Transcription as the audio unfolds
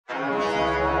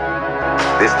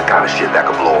This the kind of shit that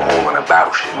could blow a hole in a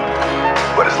battleship,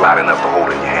 but it's light enough to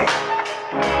hold in your hand.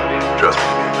 Trust me,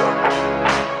 big dog.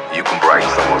 You can brighten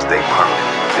someone's day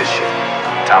permanently with this shit.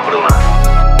 Top of the line.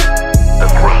 The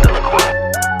creme de la creme.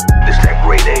 This that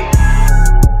grade A.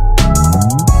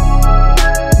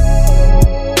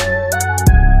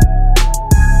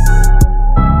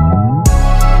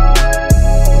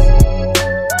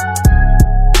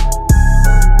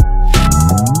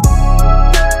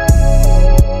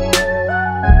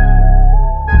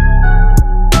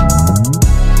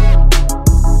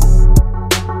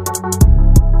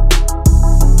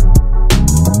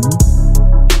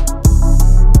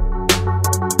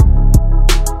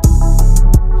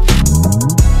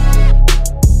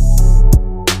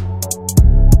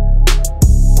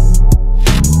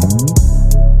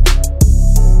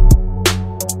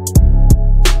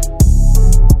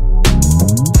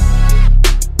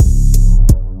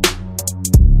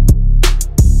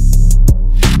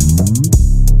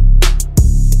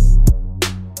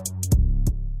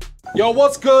 Yo,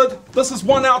 what's good? This is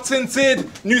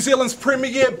 1OUTSNZ, New Zealand's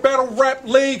premier battle rap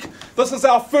league. This is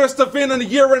our first event in a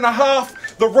year and a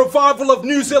half, the revival of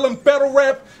New Zealand battle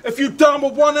rap. If you down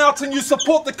with 1OUTS and you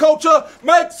support the culture,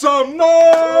 make some noise!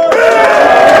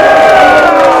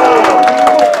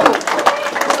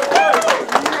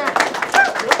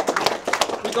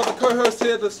 We got the co-host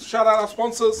here to shout out our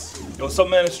sponsors. Yo, what's up,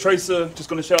 man? It's Tracer. Just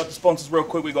gonna shout out the sponsors real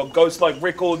quick. We got Ghost Like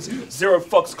Records, Zero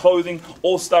Fucks Clothing,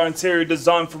 All-Star Interior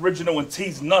Design for Original, and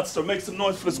T's Nuts. So make some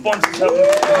noise for the sponsors.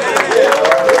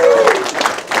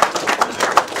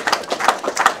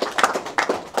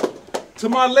 To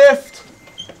my left.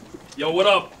 Yo, what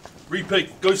up?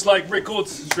 REPIK, Ghost Like Records,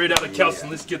 straight out of Kelson.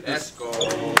 Let's get this. Let's go.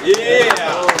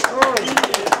 Yeah.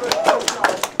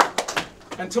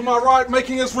 And to my right,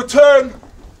 making his return.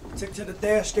 TECK to the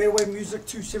dash, Gateway Music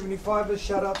 275ers,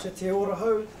 shout out to Te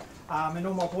Oroho, and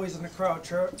all my boys in the crowd,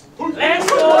 church. Let's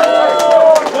go!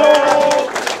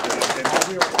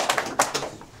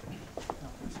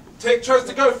 TECK chose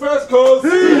to go first, cause I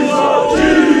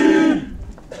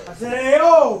said, hey,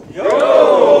 yo!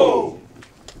 Yo!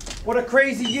 What a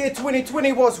crazy year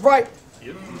 2020 was, right?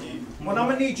 Well, I'm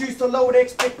gonna need you to lower the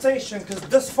expectation, cause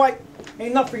this fight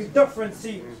ain't nothing different,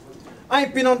 see. I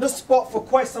ain't been on this spot for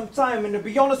quite some time, and to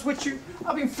be honest with you,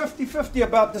 I've been 50-50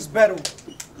 about this battle.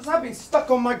 Cause I've been stuck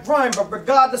on my grind, but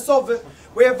regardless of it,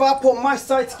 wherever I put my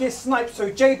sights get sniped, so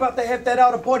Jay about to have that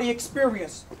out-of-body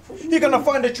experience. You're gonna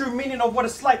find the true meaning of what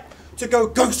it's like to go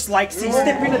ghost-like. See,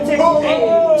 step in the tech,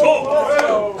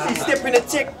 see, step in the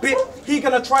tech bit, he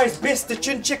gonna try his best to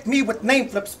chin-check me with name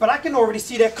flips, but I can already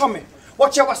see that coming.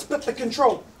 Watch how I split the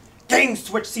control. Game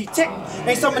switch, see, TECK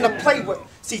ain't something to play with.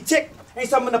 See, TECK ain't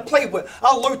something to play with.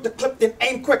 I'll load the clip, then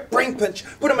aim quick, brain pinch.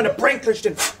 Put him in a brain clinch,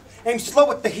 then aim slow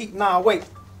with the heat. Nah, wait.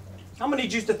 I'm gonna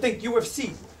need you to think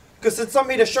UFC. Cause since I'm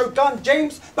here to show gun,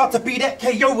 James, about to be that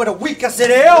KO with a week. I said,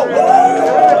 hell!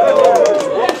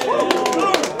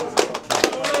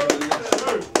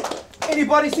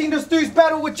 Anybody seen this dude's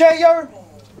battle with J.O.?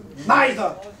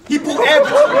 Neither. He pulled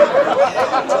average.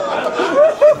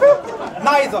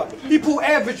 Neither. He pulled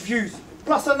average views.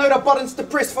 Plus I know the buttons to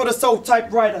press for the soul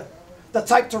typewriter. The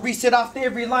type to reset after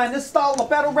every line. This style of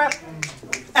battle rap,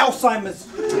 Alzheimer's.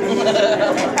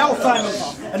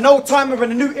 Alzheimer's. An old timer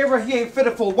in a new era, he ain't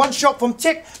fitted for. One shot from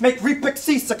TECK, make REPIK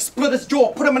seasick, split his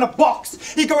jaw, put him in a box.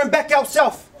 He going back out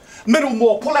south.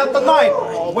 Middlemore, pull out the 9.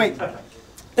 Oh wait,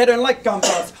 they don't like gun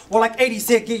bars. Well, like 80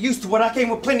 said, get used to it. I came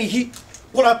with plenty heat.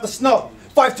 Pull out the snow.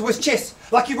 5 to his chest,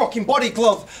 like he rocking body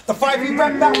glove. The 5 he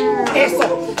rapped out,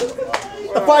 airsoft.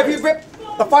 The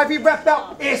 5 he rapped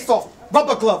out, airsoft.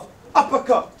 Rubber glove,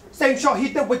 uppercut. Same shot he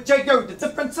did with J.O. The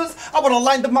differences, I would have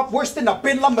lined them up worse than a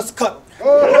Ben Lumber's cut.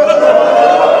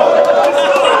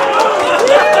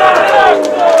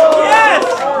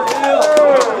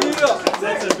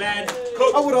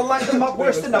 I would have lined them up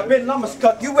worse than a Ben Lumber's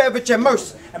cut. You average at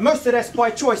most, and most of that's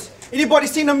by choice. Anybody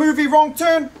seen the movie Wrong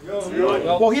Turn?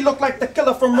 Well, he looked like the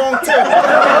killer from Wrong Turn.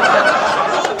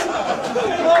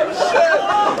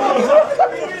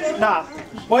 Nah.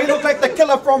 Well, he looked like the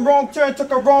killer from Wrong Turn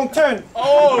took a wrong turn.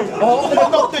 Oh, in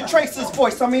Dr. Tracer's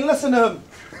voice. I mean, listen to him.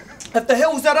 If the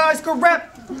hills that eyes could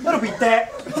rap, it'll be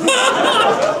that.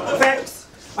 Facts.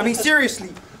 I mean,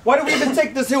 seriously, why do we even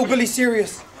take this hillbilly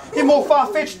serious? He's more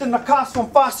far-fetched than the cast from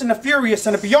Fast and the Furious.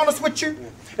 And to be honest with you,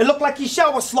 it looked like he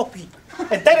showered sloppy.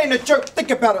 And that ain't a joke,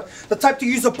 think about it. The type to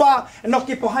use a bar and not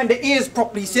get behind the ears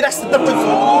properly. See, that's the difference.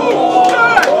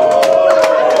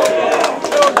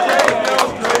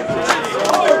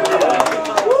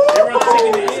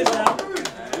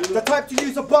 The type to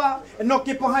use a bar and not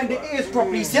get behind the ears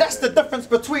properly. See, that's the difference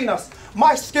between us.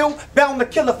 My skill, bound to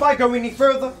kill if I go any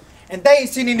further. And they ain't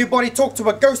seen anybody talk to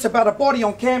a ghost about a body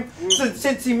on cam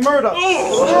since he murdered.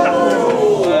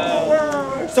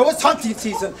 So it's hunting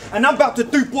season, and I'm about to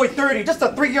do boy 30, just a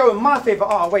 3-0 in my favor.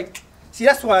 Oh wait, see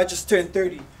that's why I just turned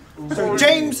 30. So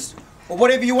James, or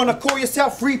whatever you want to call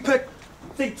yourself, REPIK,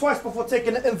 think twice before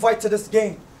taking an invite to this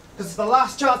game. Because it's the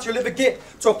last chance you'll ever get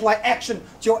to apply action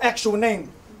to your actual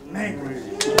name.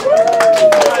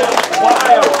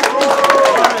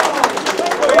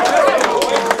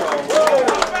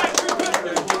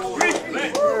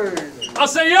 I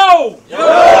say, yo!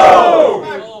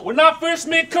 Yo! When I first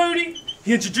met Cody,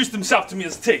 he introduced himself to me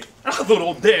as TECK. I thought,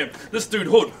 oh damn, this dude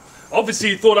hood. Obviously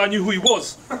he thought I knew who he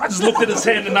was. I just looked at his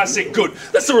hand and I said, good,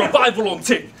 that's a revival on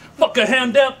TECK. Fuck a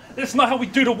handout, that's not how we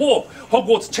do the war.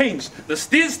 Hogwarts changed. The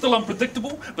stairs still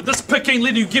unpredictable, but this pick ain't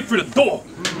letting you get through the door.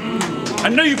 I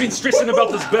know you've been stressing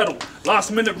about this battle. Last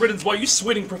minute riddance while you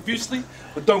sweating profusely,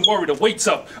 but don't worry, the weight's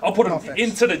up. I'll put an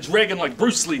end to the dragon like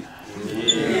Bruce Lee.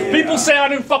 People say I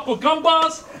didn't fuck with gun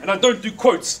bars, and I don't do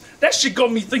quotes. That shit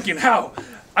got me thinking how.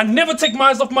 I never take my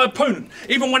eyes off my opponent,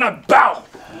 even when I bow.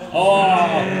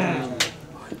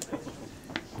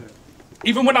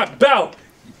 Even when I bow.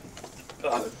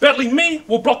 Battling me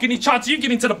will block any chance of you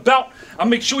getting to the bout. I'll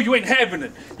make sure you ain't having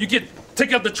it. You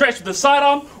take out the trash with the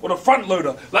sidearm or the front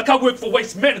loader, like I work for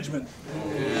waste management.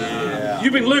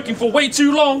 You've been lurking for way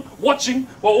too long, watching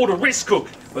while all the rest cook.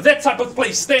 But that type of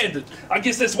play's standard. I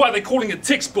guess that's why they're calling it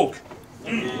textbook.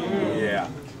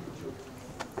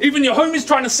 Even your homies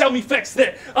trying to sell me facts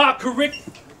that are correct,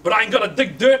 but I ain't got to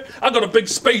dig dirt. I got a big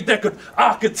spade that could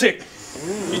architect.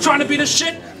 You trying to be the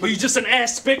shit, but you just an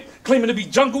aspect, claiming to be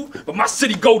jungle, but my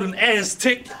city golden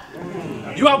Aztec.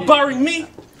 You out barring me?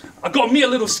 I got me a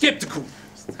little skeptical.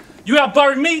 You out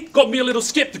barring me? Got me a little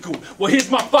skeptical. Well, here's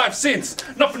my 5 cents.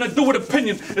 Nothing to do with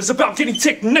opinion. It's about getting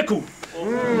technical.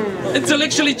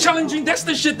 Intellectually challenging, that's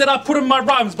the shit that I put in my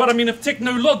rhymes. But I mean, if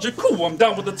technological, I'm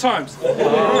down with the times. The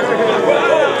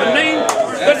name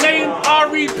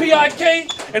REPIK,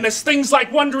 and there's things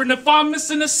like wondering if I'm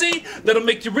missing a C that'll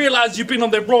make you realize you've been on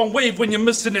that wrong wave when you're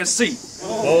missing that C.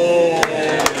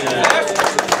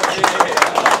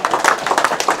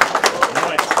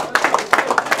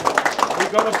 We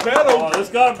got a battle. Let's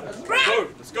go.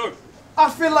 Let's go. I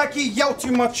feel like he yelled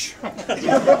too much.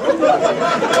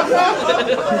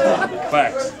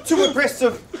 Facts. Too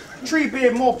aggressive. Tree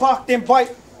beard more bark than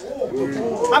bite.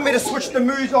 I made a switch the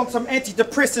mood on some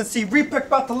antidepressants. See, REPIK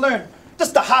about to learn.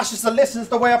 Just the harshest of lessons,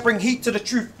 the way I bring heat to the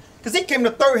truth. Cause he came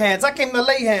to throw hands, I came to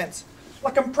lay hands.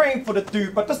 Like I'm praying for the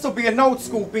dude, but this'll be an old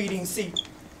school beating, see.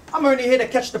 I'm only here to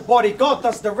catch the body, God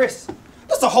does the rest.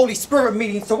 This a Holy Spirit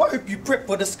meeting, so I hope you prep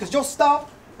for this. Cause your style,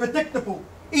 predictable,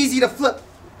 easy to flip.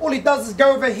 All he does is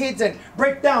go over heads and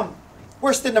break down.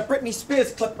 Worse than the Britney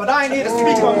Spears clip, but I ain't here to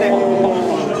speak on that.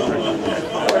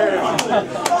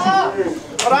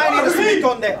 But I ain't here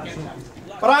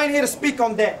to speak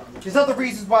on that. There's other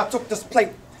reasons why I took this plate.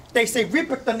 They say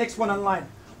REPIK the next one in line.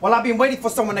 Well, I've been waiting for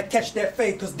someone to catch that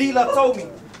fade, cause dealer told me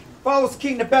if I was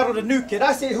keen to battle the new kid,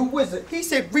 I said who was it? He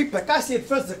said REPIK, I said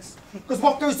physics. Cause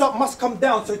what goes up must come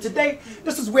down. So today,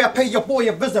 this is where I pay your boy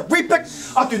a visit. REPIK,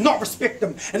 I do not respect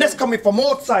him. And that's coming from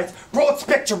all sides. Broad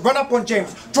spectrum, run up on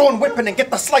James. Drawn weapon and get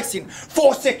the slicing.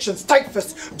 4 sections, tight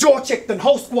fist, jaw checked and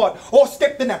whole squad. All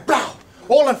stepped in and blow.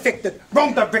 All infected,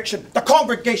 wrong direction. The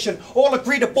congregation all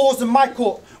agree the ball's in my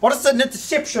court. Well, it's an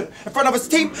interception in front of his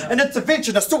team, an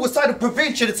intervention, a suicidal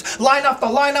prevention. It's line after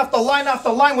line after line after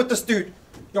line with this dude.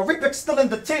 Yo, REPIK's still in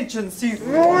detention, see.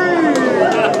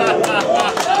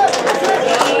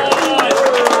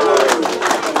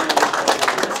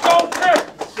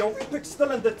 Yo, REPIK's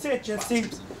still in detention, see.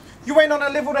 You ain't on a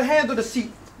level to handle the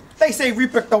seat. They say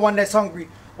REPIK the one that's hungry.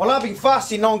 Well, I've been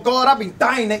fasting on God, I've been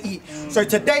dying to eat. So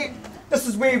today, this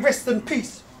is where he rests in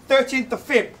peace. 13th of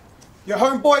Feb. Your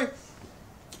homeboy,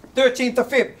 13th of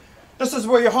Feb. This is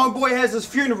where your homeboy has his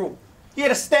funeral. He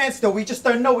had a standstill, we just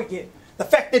don't know it yet. The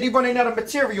fact that he running out of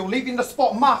material, leaving the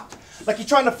spot marked, like he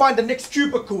trying to find the next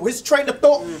cubicle. His train of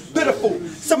thought, pitiful,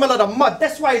 similar to mud.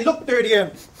 That's why he looked dirty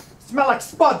and smell like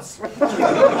spuds.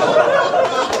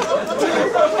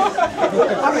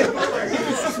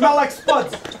 Smell like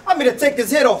spuds. I'm gonna take his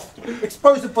head off,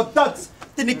 expose him for duds.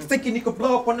 Didn't he thinking he could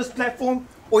blow up on this platform?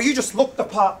 Or you just looked the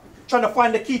part, trying to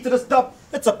find the key to this dub?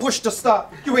 It's a push to start.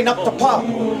 You ain't up to par.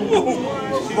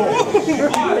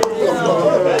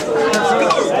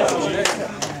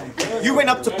 You ain't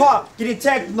up to par. Getting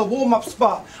tagged in the warm-up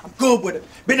spot. I'm good with it.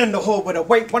 Been in the hood with it.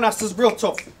 Wait, when I says real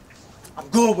tough. I'm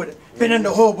good with it. Been in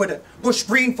the hood with it. Push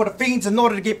green for the fiends in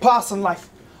order to get past in life.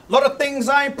 A lot of things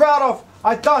I ain't proud of,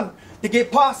 I done to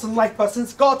get past in life. But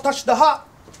since God touched the heart,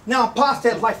 now I'm past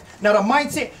that life. Now the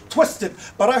mindset twisted.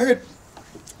 But I heard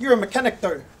you're a mechanic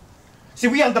though. See,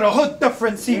 we under the hood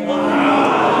different, see. See,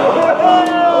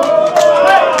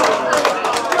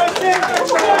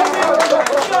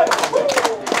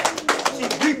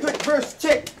 REPIK versus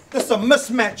TECK, this is a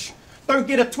mismatch. Don't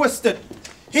get it twisted.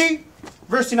 He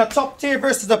versus a top tier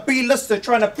versus a B-lister,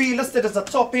 trying to B-listed as a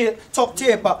top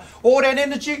tier, but all that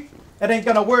energy, it ain't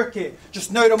gonna work here.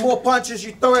 Just know the more punches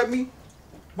you throw at me,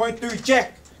 won't do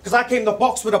jack. Because I came to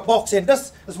box with a box, and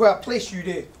this is where I place you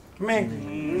there.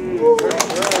 Man.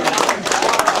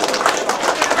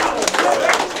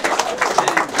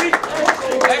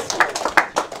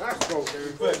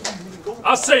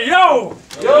 I say, yo!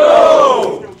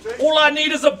 Yo! All I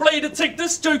need is a blade to take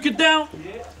this joker down.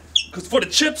 Because for the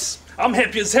chips, I'm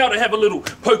happy as hell to have a little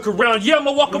poke around. Yeah, I'm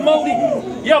a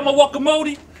guacamole. Yeah, I'm a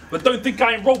guacamole. But don't think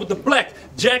I ain't roll with the black,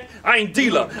 Jack. I ain't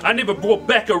dealer. I never brought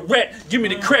back a rat. Give me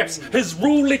the craps. His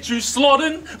rule let you slot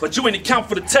in, but you ain't account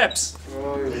for the taps.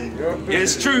 Yeah,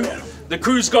 it's true. The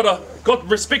crew's got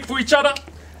respect for each other,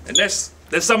 and that's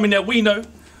something that we know.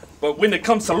 But when it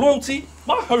comes to loyalty,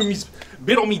 my homies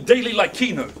bet on me daily like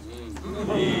Keno.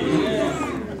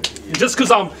 And just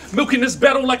because I'm milking this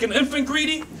battle like an infant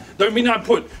greedy, don't mean I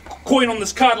put coin on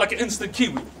this card like an instant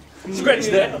kiwi. Scratch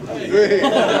that.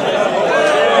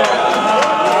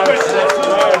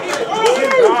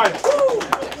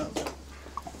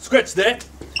 Scratch that.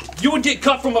 You would get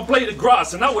cut from a blade of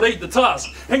grass, and I would hate the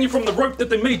task. Hanging from the rope that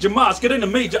they made your mask, it ain't a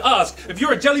major ask. If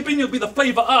you're a jelly bean, you'll be the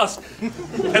flavor ask. And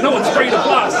I would spray the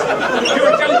blast. If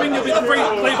you're a jelly bean, you'll be the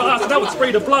flavor ask, and I would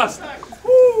spray the blast.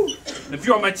 And if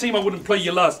you're on my team, I wouldn't play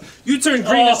you last. You turn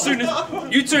green as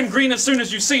soon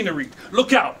as you scenery.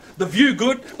 Look out, the view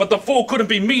good, but the fall couldn't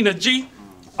be meaner, G.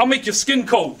 I'll make your skin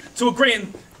cold to a grey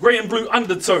and blue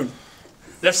undertone.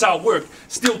 That's how it work.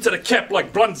 Steel to the cap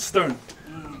like Blunderstone.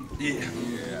 Yeah.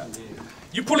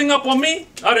 You pulling up on me?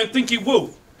 I don't think you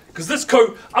will. Cause this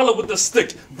coat, I love with the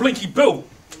stick, Blinky Bill.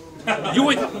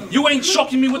 You ain't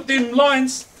shocking me with them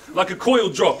lines like a coil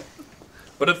drop.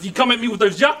 But if you come at me with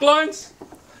those yuck lines,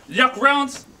 yuck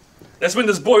rounds, that's when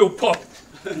this boy will pop.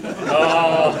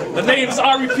 The name's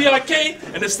REPIK,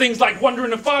 and there's things like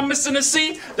wondering if I'm missing a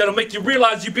C that'll make you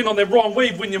realize you've been on the wrong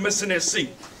wave when you're missing that C.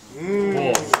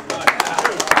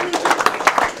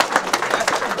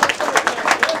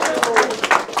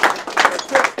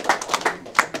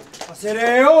 I said,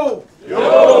 hey, yo!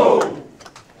 Yo!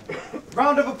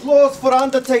 Round of applause for the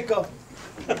Undertaker.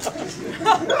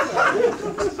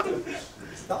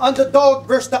 The underdog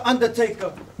versus the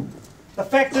Undertaker. The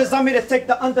fact is, I'm here to take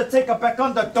the Undertaker back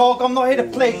underdog. I'm not here to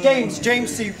play games, James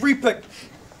C. REPIK.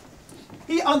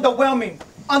 He underwhelming,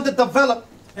 underdeveloped,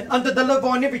 and underdeliver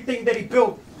on everything that he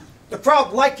built. The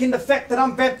crowd liking the fact that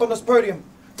I'm back on this podium.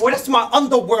 Boy, that's my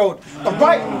underworld. The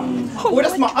right, boy,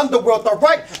 that's my underworld. The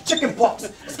right, chicken pox.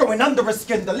 It's going under his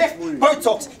skin. The left,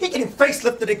 Botox. He getting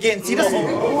facelifted again. See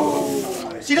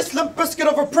this limp biscuit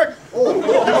of a prick.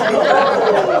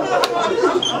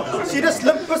 See this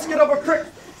limp biscuit of a prick.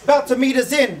 About to meet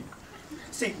his end.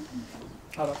 See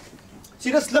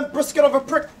this limp biscuit of a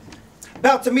prick.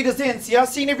 About to meet his end. See, I've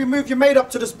seen every move you made up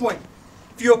to this point.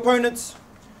 Few opponents,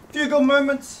 few good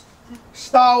moments.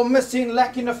 Style missing,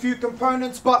 lacking a few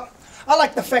components, but I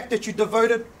like the fact that you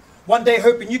devoted. One day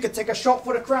hoping you could take a shot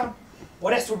for the crown.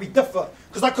 Well, that's where we differ,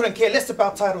 because I couldn't care less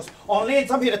about titles. On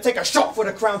lands, I'm here to take a shot for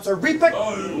the crown. So REPIK,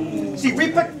 see,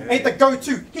 REPIK ain't the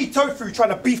go-to. He tofu trying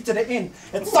to beef to the end.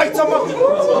 And Saitama,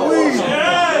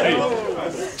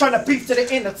 trying to beef to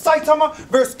the end. And Saitama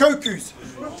versus Goku's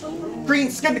green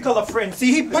skin color friend.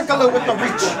 See, he Piccolo with the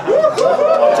reach.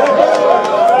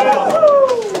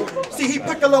 See, he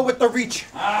Piccolo with the reach.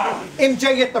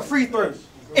 MJ at the free throws.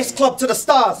 S-Club to the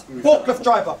stars. Forklift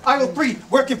driver. Aisle 3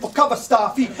 working for cover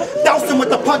staff. He dousing with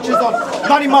the punches on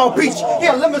 90 Mile Beach. He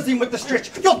a limousine with the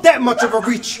stretch. You're that much of a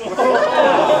reach. You're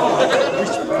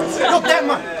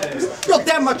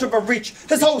that much of a reach.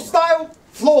 His whole style,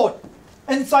 flawed.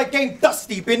 Inside game,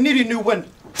 dusty. Been needing new wind.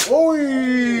 Oh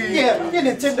yeah, your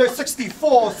Nintendo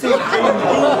 64. See.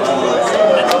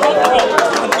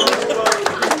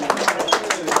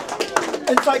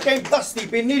 Inside game, dusty.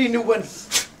 Been needing new wind.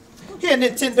 Here,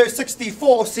 Nintendo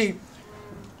 64, see,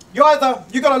 you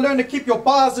gotta learn to keep your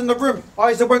bars in the room,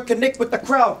 otherwise it won't connect with the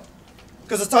crowd.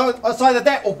 Because it's either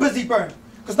that or busy burn.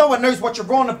 Because no one knows what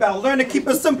you're on about. Learn to keep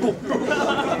it simple.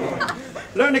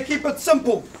 Learn to keep it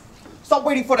simple. Stop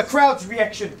waiting for the crowd's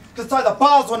reaction. Because it's either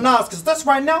bars or nas. Because this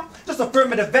right now, just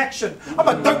affirmative action. I'm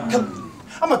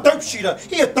a dope shooter.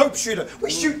 He a dope shooter. We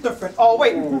shoot different. Oh,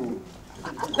 wait.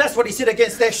 That's what he said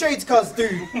against their shades, cuz,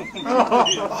 dude.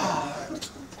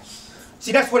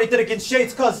 See, that's what he did against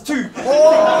Shades Cuz too. Oh.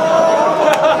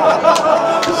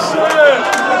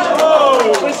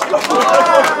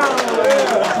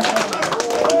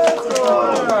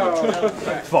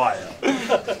 fire.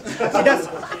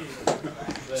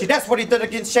 See, that's what he did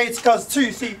against Shades Cuz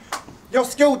too. See, your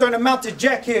skill don't amount to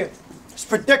jack here. It's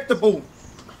predictable.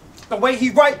 The way he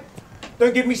write,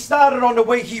 don't get me started on the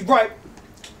way he write.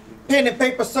 Pen and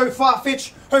paper so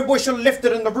far-fetched, homeboy should have left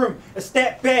it in the room. It's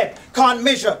that bad, can't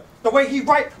measure. The way he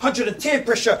write, 110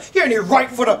 pressure. He only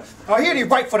write for the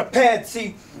pad,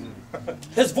 see.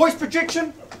 His voice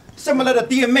projection, similar to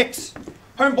DMX.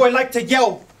 Homeboy like to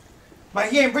yell, but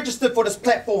he ain't registered for this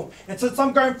platform. And since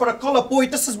I'm going for the collar, boy,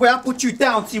 this is where I put you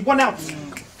down. See, 1 ounce.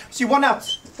 See, 1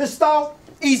 ounce. His style,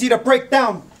 easy to break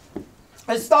down.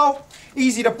 His style,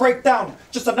 easy to break down.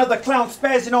 Just another clown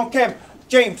spazzing on cam.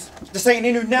 James, this ain't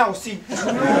Inu now, see. See,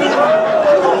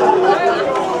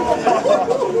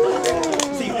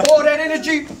 all that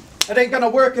energy, it ain't gonna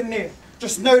work in there.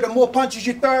 Just know the more punches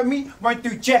you throw at me, won't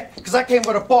do jack. Cause I came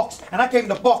with a box, and I came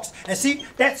to box. And see,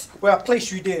 that's where I place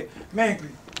you there.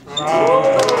 Mangry.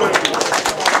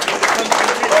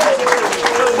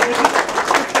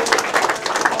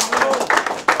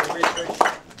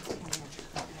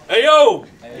 Hey yo!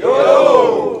 Hey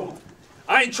yo!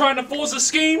 I ain't trying to force a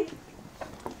scheme,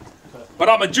 but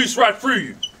I'ma juice right through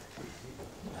you.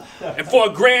 And for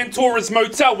a grand tourist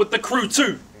motel with the crew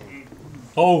too.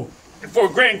 Oh. And for a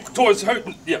grand tourist,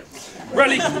 yeah.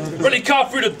 Rally car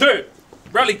through the dirt.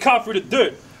 Rally car through the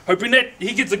dirt. Hoping that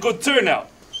he gets a good turnout.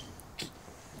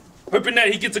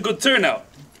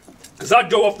 Cause I'd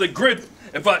go off the grid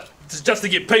if just to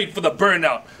get paid for the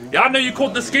burnout. Yeah, I know you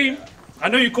caught the scheme.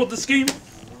 I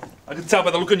can tell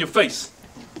by the look on your face.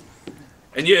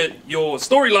 And yeah, your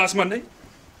story last Monday,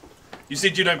 you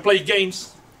said you don't play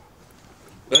games.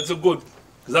 That's so good,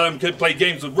 because I don't play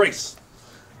games with race.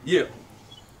 Yeah.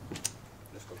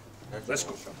 Let's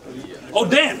go. Oh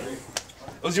damn!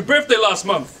 It was your birthday last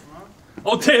month.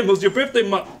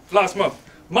 Last month.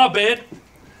 My bad.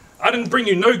 I didn't bring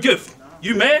you no gift.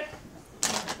 You mad?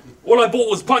 All I bought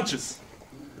was punches.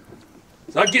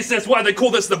 So I guess that's why they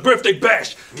call this the birthday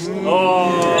bash.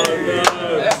 Oh,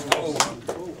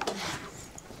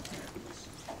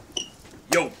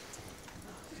 no. Yo.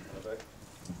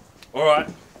 All right.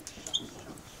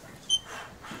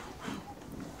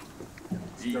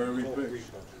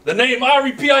 The name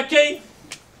REPIK,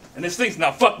 and this thing's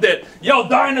now fuck that. Yo,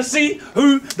 Dynasty,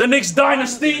 who? The next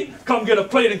Dynasty? Come get a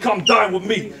plate and come dine with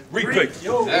me. REPIK.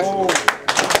 Yo.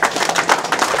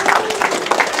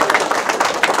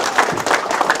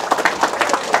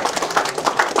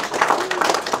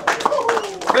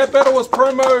 That battle was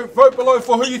promo. Vote below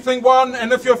for who you think won,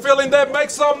 and if you're feeling that, make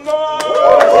some noise!